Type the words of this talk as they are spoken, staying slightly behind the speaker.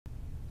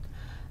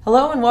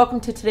Hello and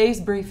welcome to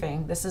today's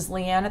briefing. This is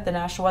Leanne at the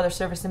National Weather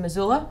Service in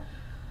Missoula.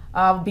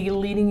 I'll be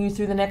leading you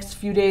through the next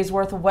few days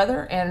worth of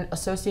weather and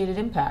associated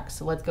impacts.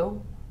 So let's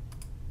go.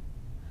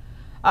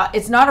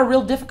 It's not a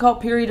real difficult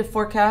period of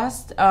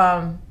forecast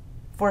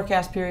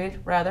period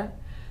rather.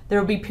 There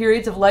will be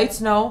periods of light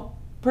snow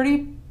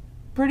pretty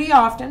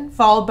often,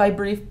 followed by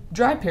brief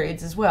dry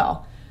periods as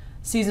well.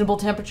 Seasonable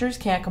temperatures,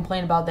 can't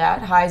complain about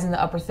that. Highs in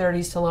the upper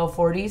 30s to low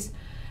 40s.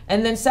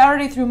 And then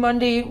Saturday through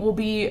Monday will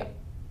be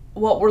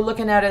what we're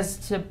looking at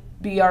as to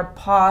be our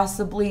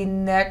possibly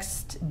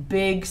next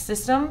big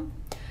system.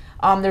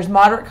 There's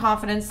moderate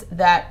confidence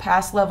that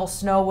pass level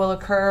snow will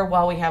occur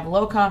while we have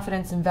low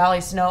confidence in valley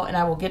snow, and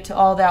I will get to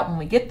all that when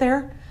we get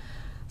there.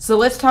 So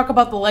let's talk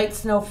about the light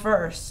snow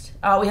first.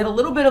 We had a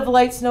little bit of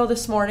light snow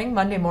this morning,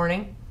 Monday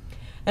morning,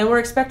 and we're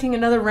expecting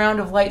another round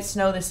of light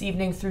snow this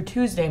evening through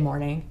Tuesday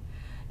morning.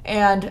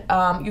 And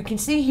you can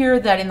see here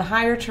that in the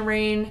higher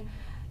terrain,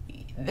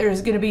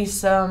 there's going to be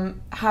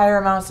some higher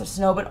amounts of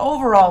snow, but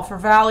overall for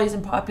valleys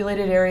and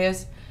populated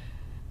areas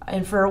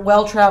and for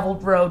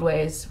well-traveled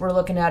roadways, we're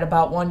looking at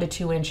about 1 to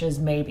 2 inches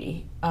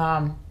maybe.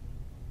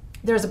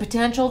 There's a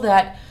potential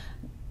that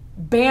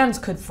bands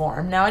could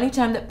form. Now,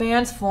 anytime that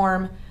bands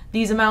form,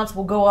 these amounts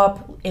will go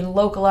up in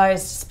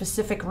localized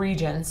specific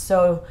regions.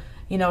 So,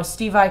 you know,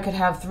 Stevi could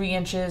have 3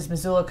 inches,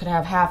 Missoula could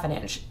have ½ an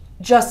inch,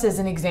 just as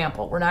an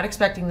example. We're not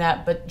expecting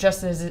that, but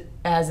just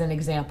as an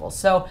example.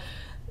 So,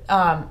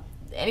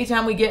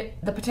 anytime we get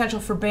the potential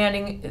for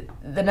banding,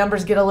 the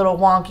numbers get a little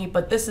wonky,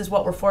 but this is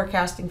what we're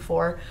forecasting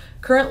for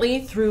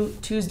currently through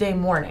Tuesday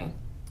morning.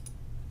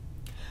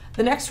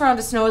 The next round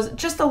of snow is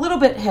just a little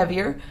bit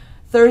heavier,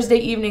 Thursday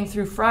evening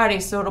through Friday,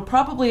 so it'll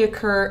probably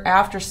occur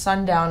after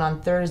sundown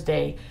on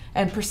Thursday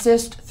and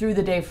persist through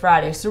the day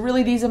Friday. So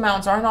really these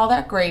amounts aren't all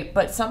that great,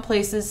 but some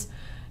places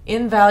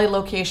in valley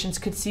locations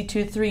could see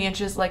 2 to 3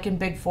 inches, like in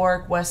Big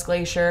Fork, West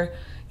Glacier,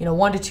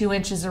 1 to 2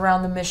 inches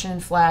around the Mission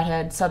and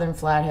Flathead, Southern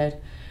Flathead.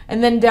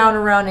 And then down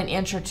around an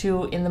inch or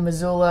two in the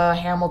Missoula,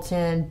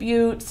 Hamilton,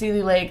 Butte,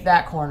 Seeley Lake,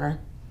 that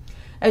corner.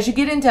 As you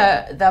get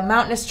into the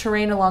mountainous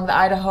terrain along the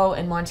Idaho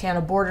and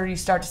Montana border, you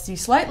start to see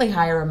slightly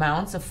higher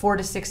amounts of 4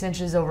 to 6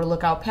 inches over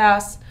Lookout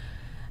Pass.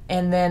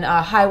 And then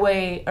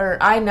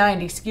I-90,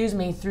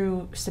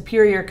 through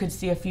Superior could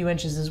see a few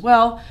inches as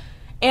well.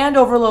 And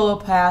over Lolo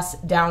Pass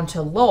down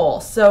to Lowell.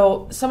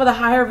 So some of the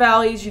higher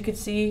valleys you could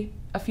see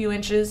a few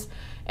inches,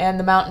 and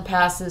the mountain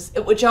passes,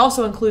 which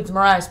also includes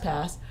Morais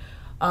Pass,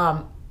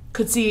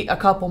 could see a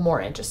couple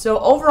more inches. So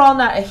overall,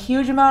 not a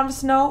huge amount of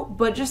snow,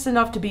 but just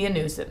enough to be a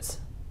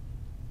nuisance.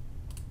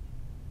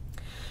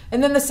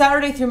 And then the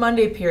Saturday through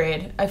Monday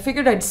period, I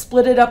figured I'd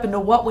split it up into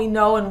what we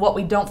know and what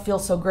we don't feel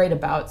so great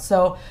about.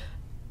 So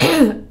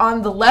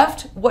on the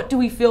left, what do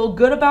we feel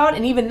good about?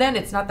 And even then,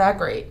 it's not that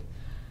great.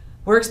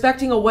 We're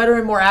expecting a wetter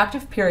and more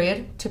active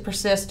period to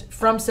persist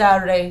from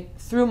Saturday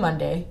through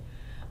Monday.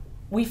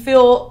 We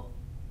feel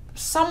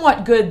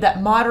somewhat good that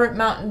moderate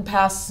mountain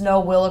pass snow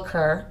will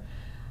occur.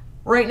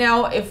 Right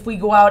now, if we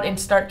go out and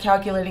start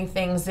calculating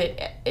things, the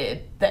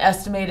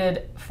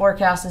estimated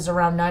forecast is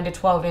around 9 to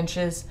 12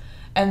 inches,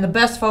 and the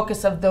best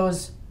focus of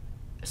those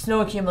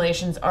snow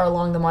accumulations are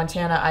along the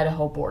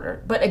Montana-Idaho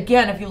border. But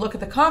again, if you look at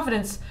the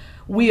confidence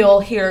wheel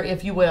here,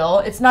 if you will,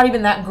 it's not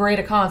even that great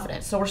a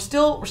confidence. So we're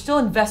still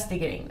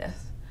investigating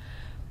this.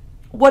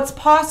 What's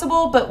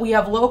possible, but we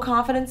have low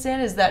confidence in,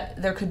 is that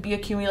there could be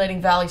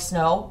accumulating valley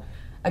snow.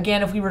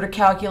 Again, if we were to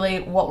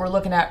calculate what we're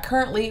looking at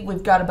currently,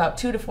 we've got about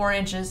 2 to 4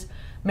 inches,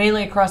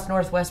 mainly across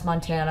northwest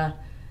Montana,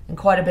 and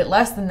quite a bit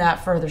less than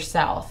that further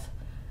south.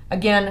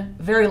 Again,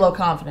 very low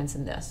confidence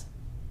in this.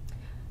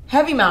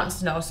 Heavy mountain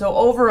snow, so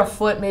over a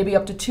foot, maybe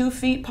up to 2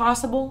 feet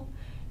possible,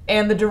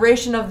 and the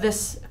duration of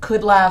this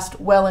could last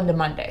well into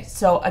Monday.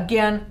 So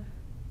again,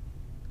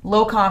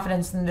 low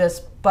confidence in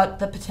this, but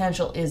the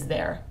potential is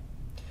there.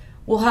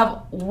 We'll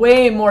have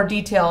way more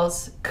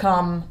details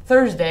come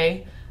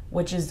Thursday,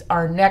 which is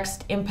our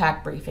next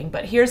impact briefing.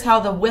 But here's how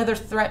the weather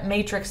threat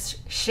matrix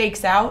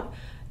shakes out.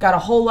 Got a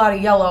whole lot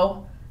of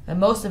yellow, and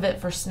most of it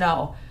for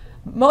snow.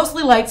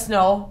 Mostly light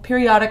snow,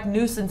 periodic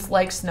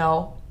nuisance-like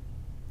snow,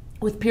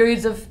 with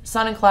periods of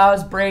sun and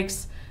clouds,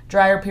 breaks,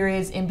 drier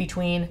periods in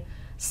between.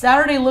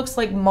 Saturday looks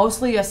like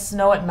mostly a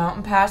snow at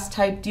mountain pass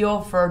type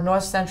deal for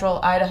north central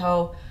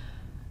Idaho,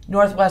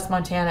 northwest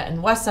Montana,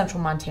 and west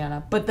central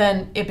Montana. But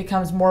then it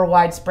becomes more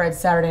widespread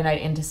Saturday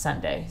night into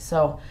Sunday.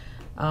 So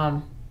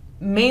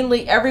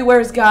mainly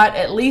everywhere's got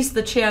at least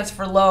the chance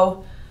for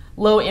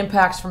low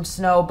impacts from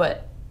snow,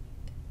 but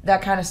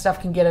that kind of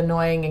stuff can get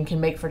annoying and can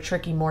make for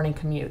tricky morning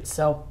commutes.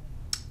 So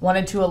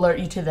wanted to alert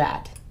you to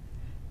that.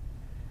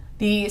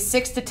 The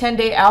 6 to 10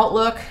 day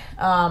outlook,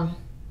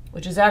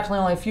 which is actually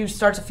only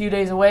starts a few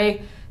days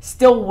away,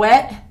 still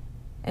wet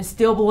and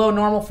still below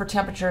normal for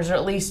temperatures, or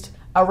at least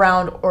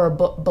around or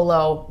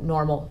below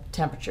normal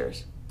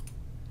temperatures.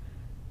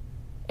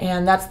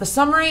 And that's the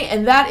summary,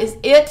 and that is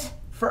it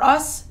for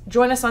us.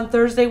 Join us on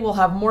Thursday. We'll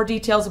have more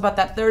details about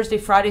that Thursday,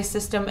 Friday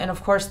system, and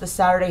of course the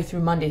Saturday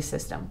through Monday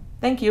system.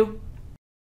 Thank you.